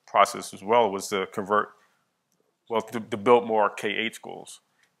this process as well, was to build more K-8 schools,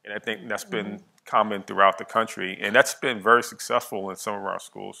 and I think that's been common throughout the country, and that's been very successful in some of our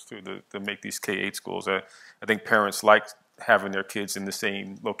schools too, to make these K-8 schools. I think parents like having their kids in the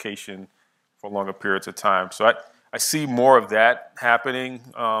same location for longer periods of time. So I see more of that happening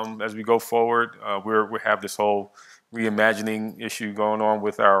as we go forward. We have this whole reimagining issue going on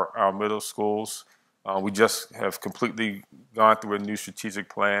with our middle schools. We just have completely gone through a new strategic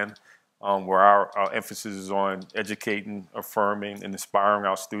plan where our emphasis is on educating, affirming, and inspiring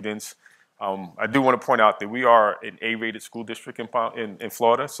our students. I do want to point out that we are an A-rated school district in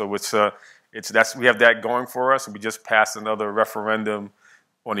Florida, so we have that going for us, and we just passed another referendum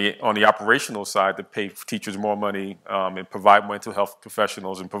on the operational side to pay teachers more money and provide mental health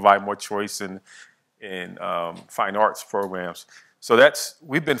professionals and provide more choice in fine arts programs. So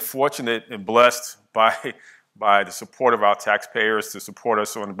we've been fortunate and blessed by the support of our taxpayers to support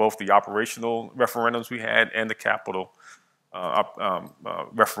us on both the operational referendums we had and the capital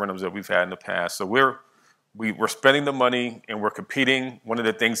referendums that we've had in the past. So we're spending the money and we're competing. One of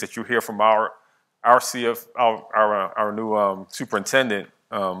the things that you hear from our new superintendent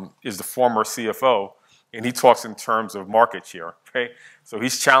is the former CFO, and he talks in terms of market share. Okay, so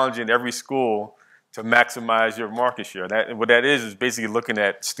he's challenging every school to maximize your market share. And what that is basically looking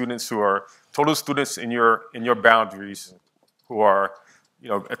at students who are total students in your boundaries, who are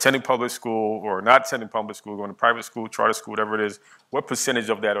attending public school or not attending public school, going to private school, charter school, whatever it is. What percentage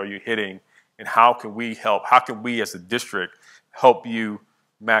of that are you hitting, and how can we help? How can we as a district help you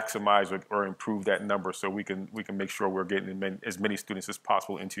maximize or improve that number so we can make sure we're getting as many students as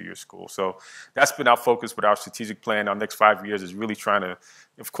possible into your school. So that's been our focus with our strategic plan. Our next 5 years is really trying to,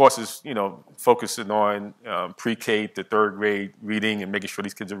 of course, is focusing on pre-K to third grade reading and making sure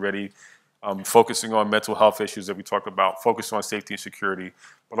these kids are ready, focusing on mental health issues that we talked about, focusing on safety and security,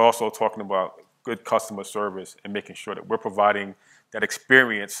 but also talking about good customer service and making sure that we're providing that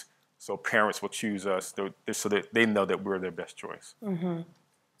experience so parents will choose us so that they know that we're their best choice. Mm-hmm.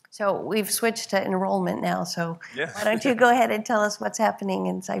 So we've switched to enrollment now, so yeah. Why don't you go ahead and tell us what's happening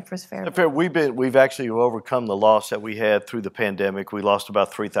in Cypress Fair? We've actually overcome the loss that we had through the pandemic. We lost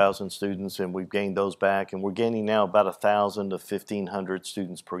about 3,000 students, and we've gained those back, and we're gaining now about 1,000 to 1,500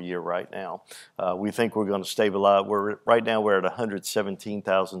 students per year right now. We think we're going to stabilize. Right now we're at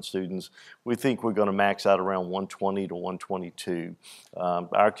 117,000 students. We think we're going to max out around 120 to 122.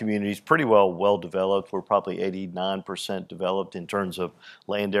 Our community is pretty well developed. We're probably 89% developed in terms of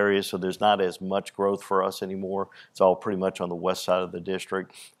land area, so there's not as much growth for us anymore. It's all pretty much on the west side of the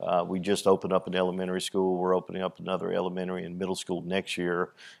district. We just opened up an elementary school. We're opening up another elementary and middle school next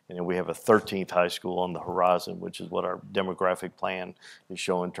year, and then we have a 13th high school on the horizon, which is what our demographic plan is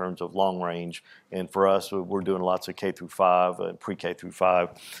showing in terms of long range. And for us, we're doing lots of K through 5 and pre-K through 5,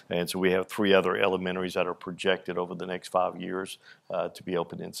 and so we have 3 other elementaries that are projected over the next 5 years to be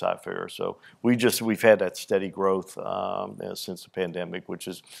open inside Fair. So we've had that steady growth since the pandemic, which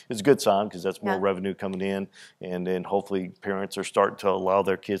is a good sign because that's more revenue coming in, and then hopefully parents are starting to allow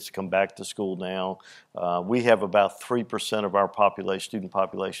their kids to come back to school now. We have about 3% of our student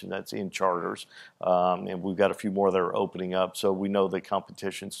population that's in charters, and we've got a few more that are opening up. So we know the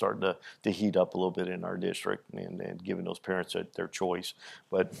competition's starting to heat up a little bit in our district and giving those parents their choice.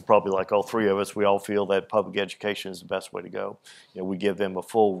 But probably like all 3 of us, we all feel that public education is the best way to go. We give them a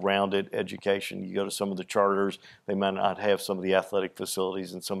full rounded education. You go to some of the charters, they might not have some of the athletic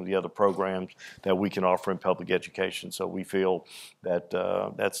facilities and some of the other programs that we can offer in public education. So we feel that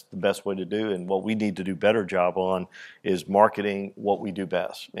that's the best way to do. And what we need to do better job on is marketing what we do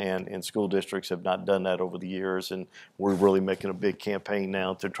best. And school districts have not done that over the years. And we're really making a big campaign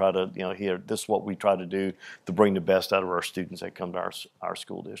now to try to, this is what we try to do to bring the best out of our students that come to our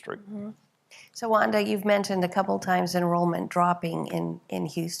school district. Mm-hmm. So Wanda, you've mentioned a couple times enrollment dropping in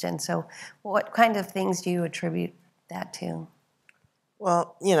Houston. So what kind of things do you attribute that to?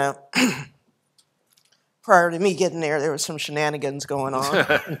 Well, prior to me getting there was some shenanigans going on.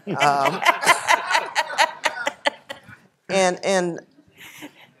 And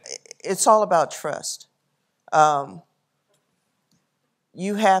it's all about trust.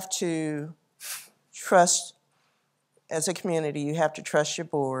 You have to trust, as a community, you have to trust your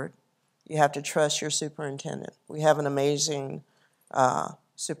board. You have to trust your superintendent. We have an amazing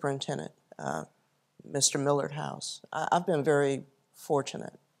superintendent, Mr. Millard House. I've been very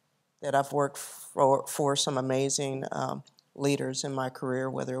fortunate that I've worked for some amazing leaders in my career,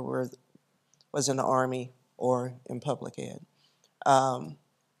 whether it was in the Army or in public ed.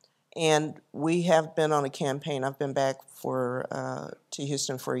 And we have been on a campaign. I've been back to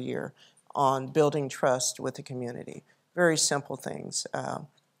Houston for a year on building trust with the community. Very simple things.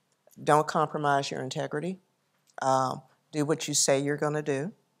 Don't compromise your integrity. Do what you say you're going to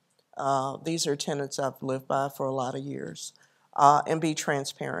do. These are tenets I've lived by for a lot of years. And be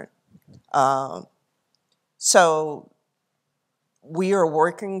transparent. So we are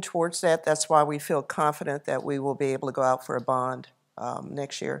working towards that. That's why we feel confident that we will be able to go out for a bond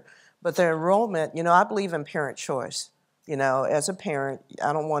next year. But the enrollment, I believe in parent choice. As a parent,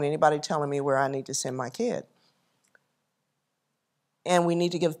 I don't want anybody telling me where I need to send my kid. And we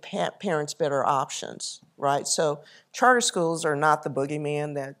need to give parents better options, right? So charter schools are not the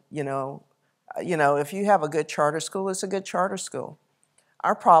boogeyman that, if you have a good charter school, it's a good charter school.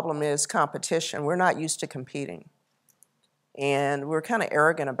 Our problem is competition. We're not used to competing. And we're kind of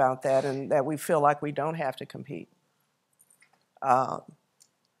arrogant about that, and that we feel like we don't have to compete. And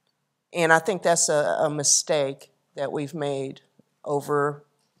I think that's a mistake that we've made over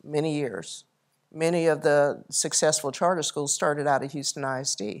many years. Many of the successful charter schools started out at Houston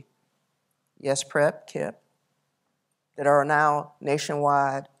ISD. Yes, Prep, KIPP, that are now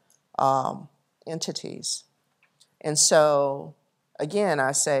nationwide entities. And so, again,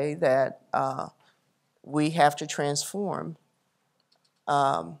 I say that we have to transform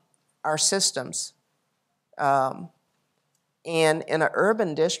our systems. And in an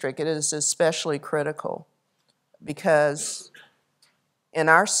urban district, it is especially critical because in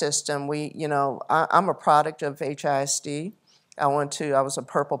our system, I'm a product of HISD. I was a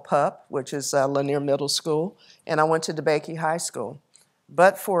Purple Pup, which is Lanier Middle School, and I went to DeBakey High School.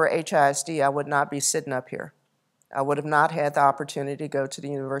 But for HISD, I would not be sitting up here. I would have not had the opportunity to go to the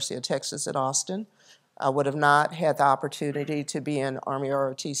University of Texas at Austin. I would have not had the opportunity to be in Army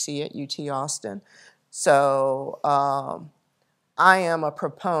ROTC at UT Austin. So I am a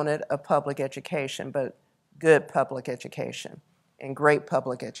proponent of public education, but good public education and great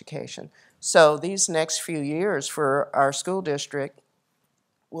public education. So these next few years for our school district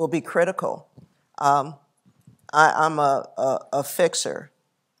will be critical. I'm a fixer.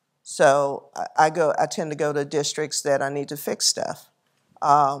 So I tend to go to districts that I need to fix stuff.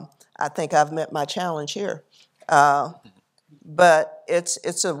 I think I've met my challenge here. But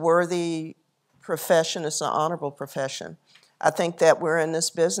it's a worthy profession. It's an honorable profession. I think that we're in this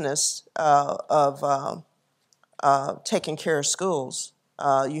business of taking care of schools.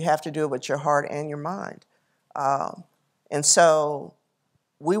 You have to do it with your heart and your mind. And so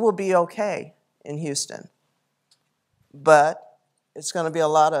we will be okay in Houston. But it's going to be a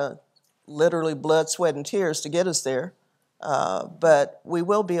lot of literally blood, sweat, and tears to get us there. But we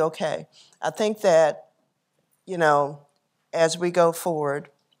will be okay. I think that, as we go forward,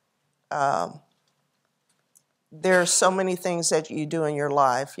 there are so many things that you do in your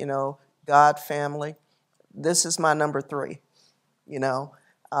life, God, family. This is my number 3, and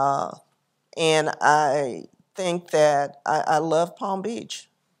I think that I love Palm Beach.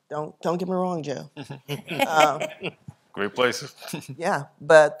 Don't get me wrong, Joe. Great places. Yeah,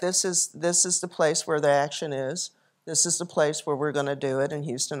 but this is the place where the action is. This is the place where we're going to do it in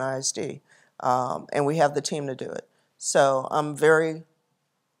Houston ISD, and we have the team to do it. So I'm very,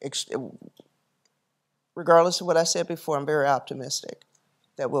 regardless of what I said before, I'm very optimistic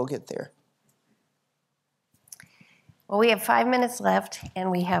that we'll get there. Well, we have 5 minutes left,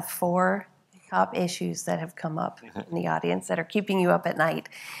 and we have 4 top issues that have come up in the audience that are keeping you up at night.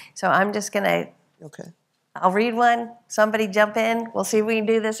 So I'm just going to, I'll read one. Somebody jump in. We'll see if we can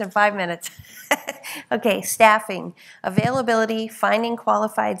do this in 5 minutes. Okay, staffing, availability, finding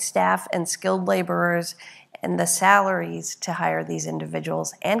qualified staff and skilled laborers, and the salaries to hire these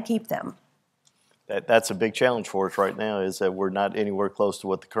individuals and keep them. That's a big challenge for us right now, is that we're not anywhere close to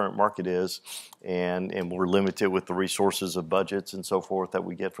what the current market is, and we're limited with the resources of budgets and so forth that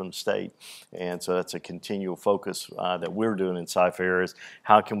we get from the state. And so that's a continual focus that we're doing in Cy-Fair, is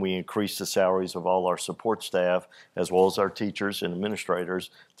how can we increase the salaries of all our support staff as well as our teachers and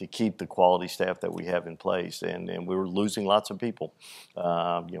administrators to keep the quality staff that we have in place. And we're losing lots of people.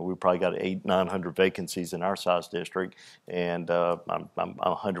 We probably got 800-900 vacancies in our size district, and I'm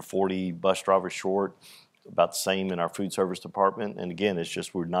 140 bus drivers short. About the same in our food service department. And again, it's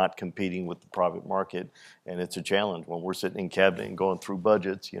just we're not competing with the private market, and it's a challenge when we're sitting in cabinet and going through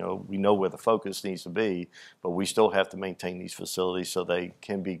budgets. We know where the focus needs to be, but we still have to maintain these facilities so they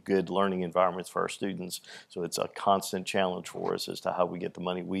can be good learning environments for our students. So it's a constant challenge for us as to how we get the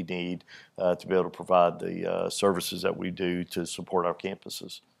money we need to be able to provide the services that we do to support our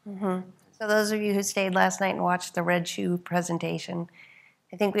campuses. Mm-hmm. So those of you who stayed last night and watched the Red Shoe presentation,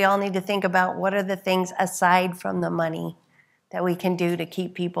 I think we all need to think about what are the things aside from the money that we can do to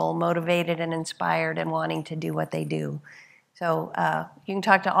keep people motivated and inspired and wanting to do what they do. So you can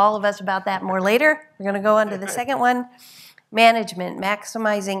talk to all of us about that more later. We're going to go on to the second one. Management,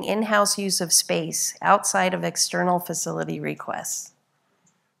 maximizing in-house use of space outside of external facility requests.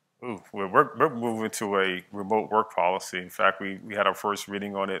 Ooh, well, we're moving to a remote work policy. In fact, we had our first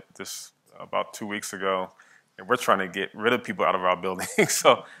reading on it about 2 weeks ago. And we're trying to get rid of people out of our building.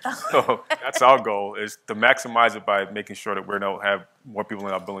 so that's our goal, is to maximize it by making sure that we don't have more people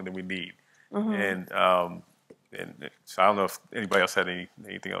in our building than we need. Mm-hmm. And so I don't know if anybody else had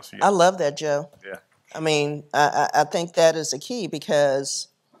anything else. I love that, Joe. Yeah. I mean, I think that is a key because,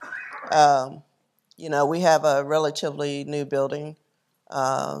 we have a relatively new building.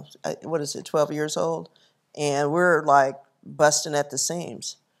 What is it, 12 years old? And we're like busting at the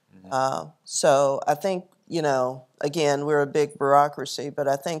seams. Mm-hmm. So I think, you know, again, we're a big bureaucracy, but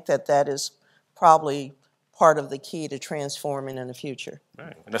I think that that is probably part of the key to transforming in the future.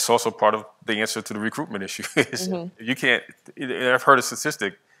 Right. And that's also part of the answer to the recruitment issue. Is you can't, I've heard a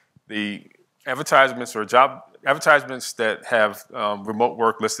statistic, the advertisements or job advertisements that have remote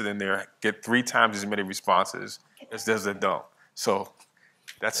work listed in there get 3 times as many responses as does that don't. So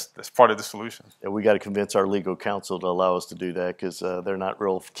that's part of the solution. Yeah, we got to convince our legal counsel to allow us to do that because they're not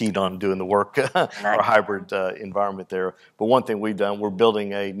real keen on doing the work, our hybrid environment there. But one thing we've done, we're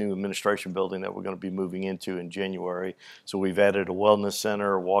building a new administration building that we're going to be moving into in January. So we've added a wellness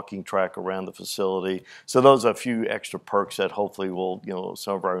center, a walking track around the facility. So those are a few extra perks that hopefully will, you know,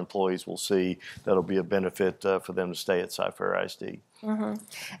 some of our employees will see that'll be a benefit for them to stay at Cy-Fair ISD.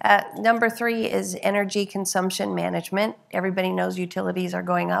 Number 3 is energy consumption management. Everybody knows utilities are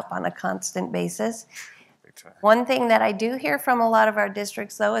going up on a constant basis. One thing that I do hear from a lot of our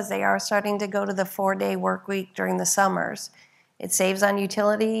districts, though, is they are starting to go to the 4-day work week during the summers. It saves on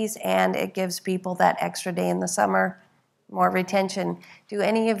utilities, and it gives people that extra day in the summer, more retention. Do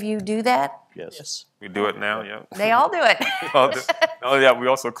any of you do that? Yes. We do it now, yeah. They all do it. Not only that, we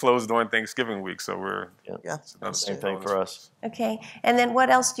also close during Thanksgiving week, so we're Same thing for us. Okay. And then what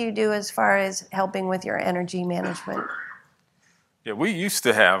else do you do as far as helping with your energy management? Yeah, we used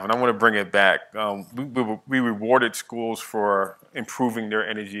to have, and I want to bring it back. We rewarded schools for improving their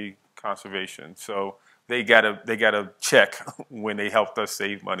energy conservation. So they got a check when they helped us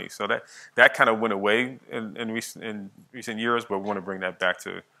save money. So that kind of went away in recent years, but we want to bring that back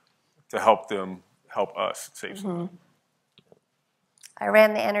to help them help us save some money. I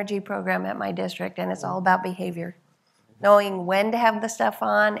ran the energy program at my district, and it's all about behavior. Knowing when to have the stuff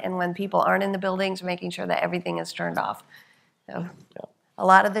on and when people aren't in the buildings, making sure that everything is turned off. So a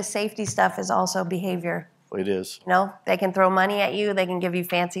lot of the safety stuff is also behavior. It is. You know, they can throw money at you, they can give you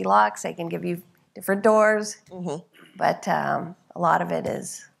fancy locks, they can give you different doors, but a lot of it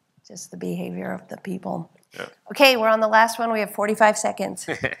is just the behavior of the people. Yeah. Okay, we're on the last one. We have 45 seconds.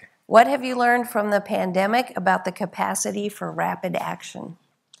 What have you learned from the pandemic about the capacity for rapid action?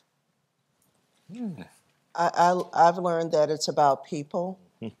 I've learned that it's about people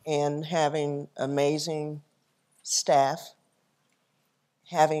and having amazing staff,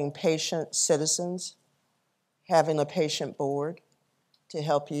 having patient citizens, having a patient board to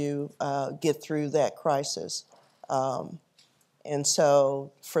help you get through that crisis. And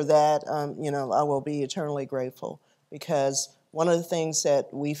so for that, you know, I will be eternally grateful, because one of the things that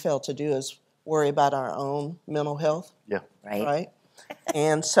we fail to do is worry about our own mental health. Yeah. Right?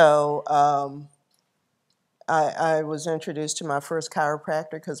 And so I was introduced to my first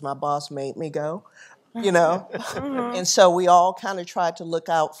chiropractor because my boss made me go, you know. And so we all kind of tried to look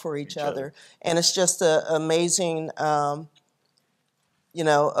out for each other. And it's just an amazing, you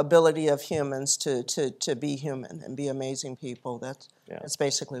know, ability of humans to be human and be amazing people. That's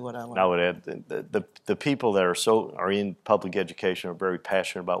basically what I learned. I would add the people that are in public education are very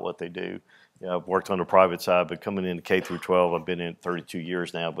passionate about what they do. You know, I've worked on the private side, but coming into K-12, I've been in 32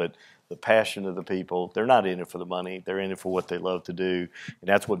 years now. But the passion of the people, they're not in it for the money. They're in it for what they love to do. And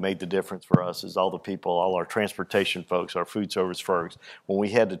that's what made the difference for us, is all the people, all our transportation folks, our food service folks, when we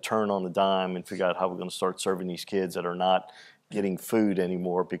had to turn on the dime and figure out how we're going to start serving these kids that are not getting food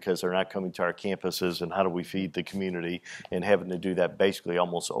anymore because they're not coming to our campuses, and how do we feed the community, and having to do that basically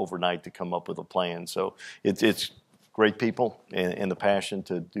almost overnight to come up with a plan. So it's great people and the passion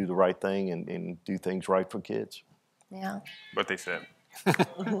to do the right thing and do things right for kids. Yeah. What they said.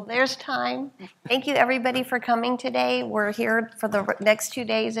 Well, there's time. Thank you, everybody, for coming today. We're here for the next 2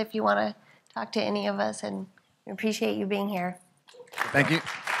 days if you want to talk to any of us, and we appreciate you being here. Thank you.